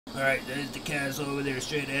Alright, there's the castle over there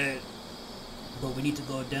straight ahead. But we need to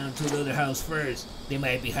go down to the other house first. They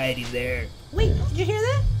might be hiding there. Wait, did you hear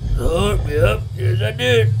that? Oh, yep, yes I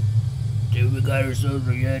did. Dude, we got ourselves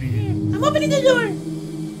a Yeti. I'm opening the door.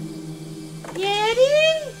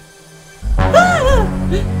 Yeti? Ah!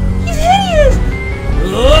 He's hideous!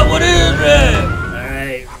 Oh, what is that?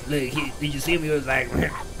 Alright, look, did you see him? He was like...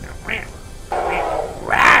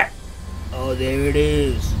 Oh, there it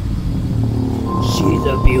is. She's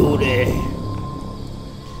a beauty.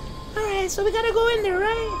 Alright, so we gotta go in there,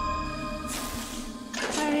 right?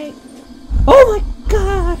 Alright. Oh my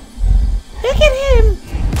god! Look at him!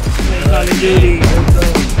 Call of Duty. Let's go.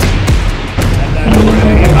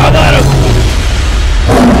 I got him.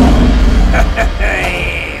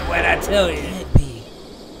 Hey, what'd I tell you?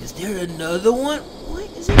 Is there another one? What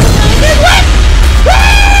is it? What?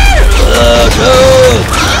 Oh no!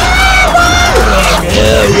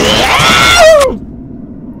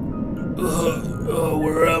 Oh,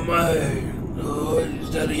 where am I? Oh, is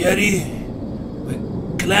that a Yeti? Wait,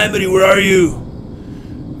 Calamity, where are you?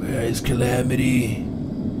 Where is Calamity?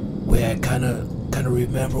 Wait, I kinda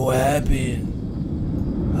remember what happened.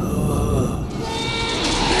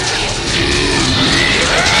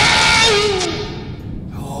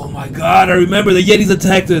 Oh my god, I remember the Yetis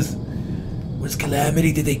attacked us. Where's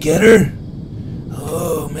Calamity? Did they get her?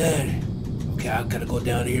 Oh man. Okay, I gotta go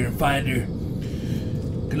down here and find her.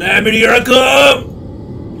 Calamity, here I come!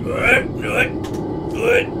 Good.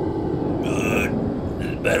 This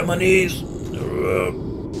is bad on my knees.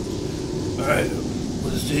 Alright,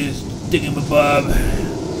 what is this? Thingamabob.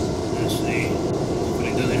 Let's see. Hopefully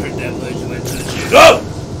it doesn't hurt that much if I touch it. Oh!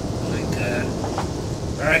 Oh my god.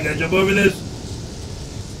 Alright, gotta jump over this.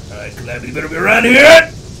 Alright, Calamity better be around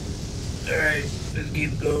here! Alright, let's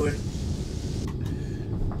keep going.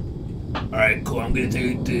 Alright, cool. I'm gonna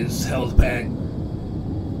take this health pack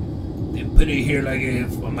and put it here like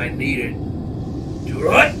if I might need it. You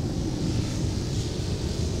alright?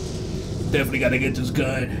 Definitely gotta get this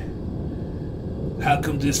gun. How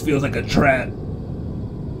come this feels like a trap?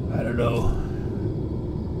 I don't know.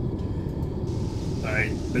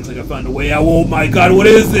 Alright, looks like I found a way out. Oh my god, what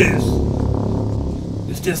is this?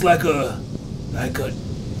 It's just like a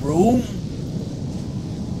room?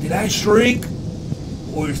 Did I shrink?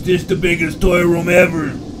 Or is this the biggest toy room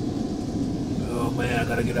ever? Oh man, I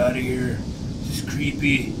gotta get out of here. This is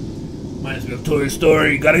creepy. Reminds me of Toy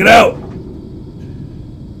Story. Gotta get out!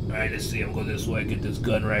 Alright, let's see. I'm gonna go this way. Get this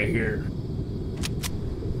gun right here.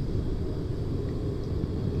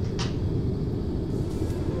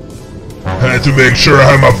 Had to make sure I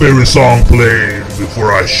had my favorite song playing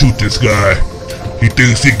before I shoot this guy. He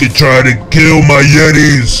thinks he can try to kill my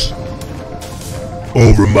Yetis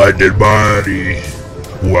over my dead body.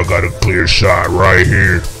 Oh, I got a clear shot right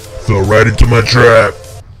here. Fell right into my trap.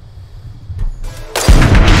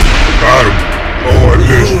 Got him. Oh, I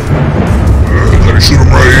missed. Gotta shoot him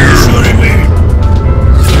right here. Shooting me.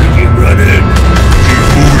 Keep running. Keep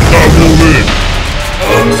moving, stop moving.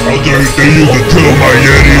 How dare you think you can kill my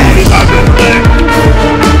Yetis?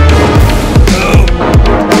 No.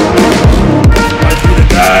 I should have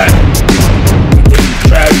died. This is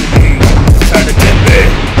tragedy. Trying to get me.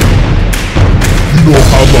 You know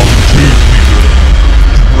how long it takes me to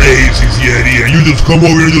raise these Yeti and you just come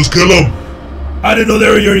over here and just kill them? I didn't know they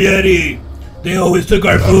were your Yeti. They always took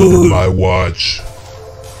our Not food. my watch.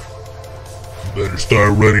 You better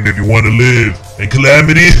start running if you want to live. And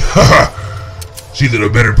Calamity? Haha. She's in a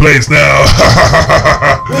better place now.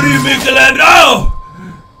 What do you mean, Calamity? Oh!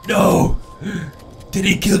 No. Did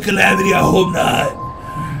he kill Calamity? I hope not.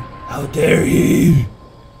 How dare he?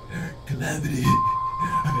 Calamity.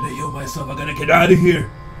 I'm gonna heal myself. I gotta get out of here.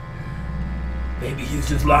 Maybe he's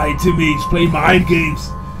just lying to me. He's playing mind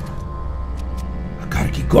games. I gotta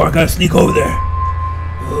keep going. I gotta sneak over there.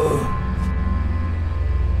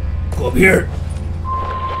 Go up here.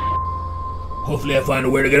 Hopefully I find a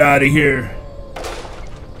way to get out of here.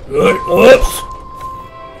 Oops.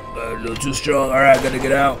 A little too strong. Alright, I gotta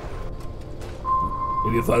get out.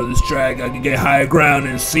 Maybe if I follow this track, I can get higher ground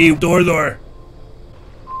and see doors are.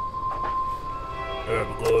 Alright, I'm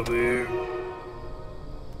gonna go over here.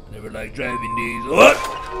 Never like driving these. What?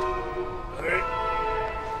 Alright.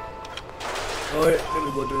 Alright, let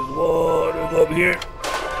me go through this wall. Let me go over here.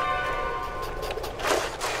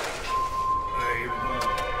 Alright, here we go.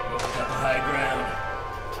 Got the high ground.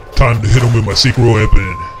 Time to hit him with my secret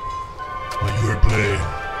weapon. When you heard play.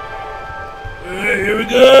 Alright, here we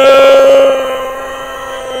go!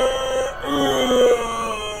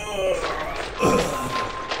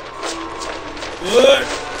 What?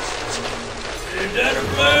 Is that a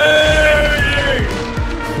bird?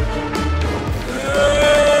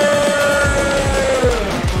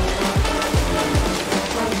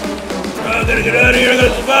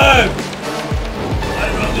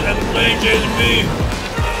 chasing me.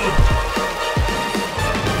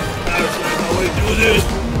 Power slam my way through this.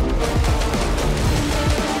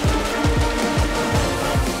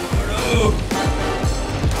 Oh no.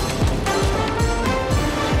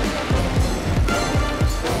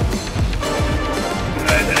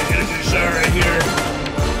 Alright, then I get a good shot right here.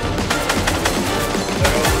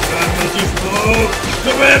 Oh,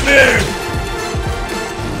 come at me!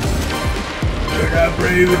 You're not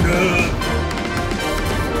brave enough.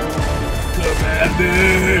 Come at me!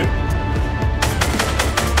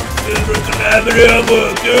 Just for calamity, I'm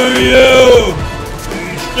gonna kill you!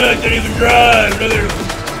 You're stuck, can't even drive. Look at him.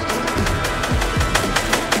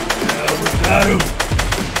 Yeah, we got him.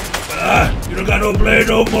 Ah, you don't got no blade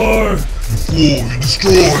no more. You fool, you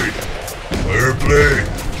destroyed my airplane.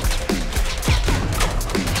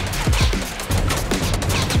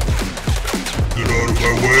 Get out of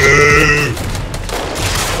my way!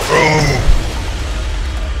 Oh!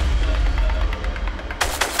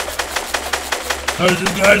 How's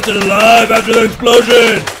this guy still alive after the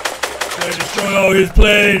explosion? Trying to destroy all his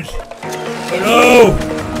planes. But no!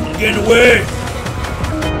 He's getting away!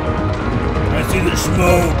 I see the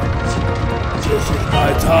smoke. This is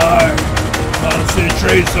my time.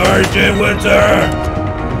 Concentrate, Sergeant Winter!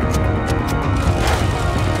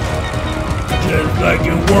 Just like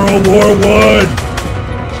in World War I.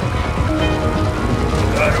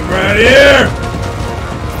 Got him right here!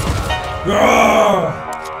 Ah!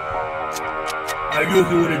 I knew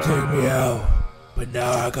he wouldn't take me out, but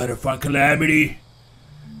now I gotta find Calamity.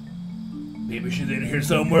 Maybe she's in here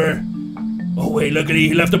somewhere. Oh wait, look at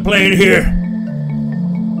he left a plane here.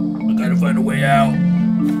 I gotta find a way out.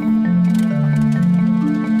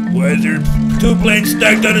 Why is there two planes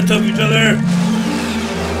stacked on top of each other?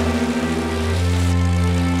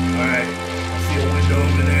 Alright, I see a window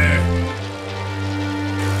over there.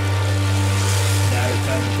 Now it's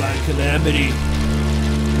time to find Calamity.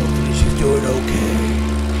 Hopefully she's doing okay.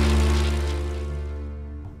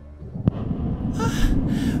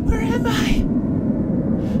 Where am I?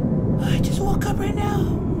 I just woke up right now.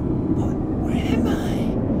 Where am I?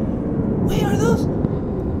 Wait, are those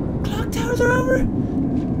clock towers are over?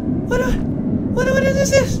 What is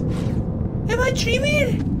this? Am I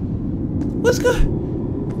dreaming? What's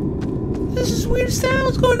going? This is weird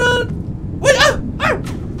sounds going on. Wait,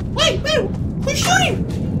 wait, who's shooting?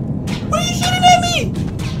 Why are you shooting at me?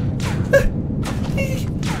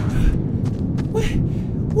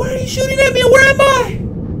 Why are you shooting at me? Where am I?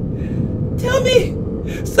 Tell me,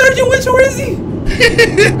 Sergeant Winter, where is he?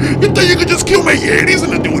 You thought you could just kill my Yetis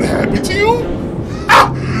and nothing would happen to you?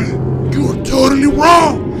 Ah! You are totally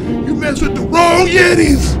wrong. You messed with the wrong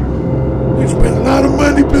Yetis. You spent a lot of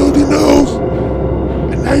money building those,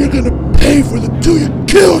 and now you're gonna pay for the two you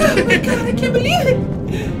killed. Oh my god, I can't believe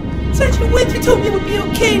it! Sergeant Winter told me it would be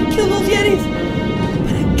okay to kill those Yetis.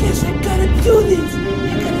 But I guess I gotta do this.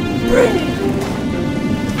 I gotta burn it.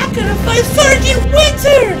 I gotta find Sergeant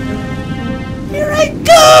Winter! Here I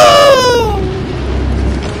go!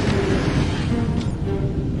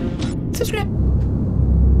 Subscribe.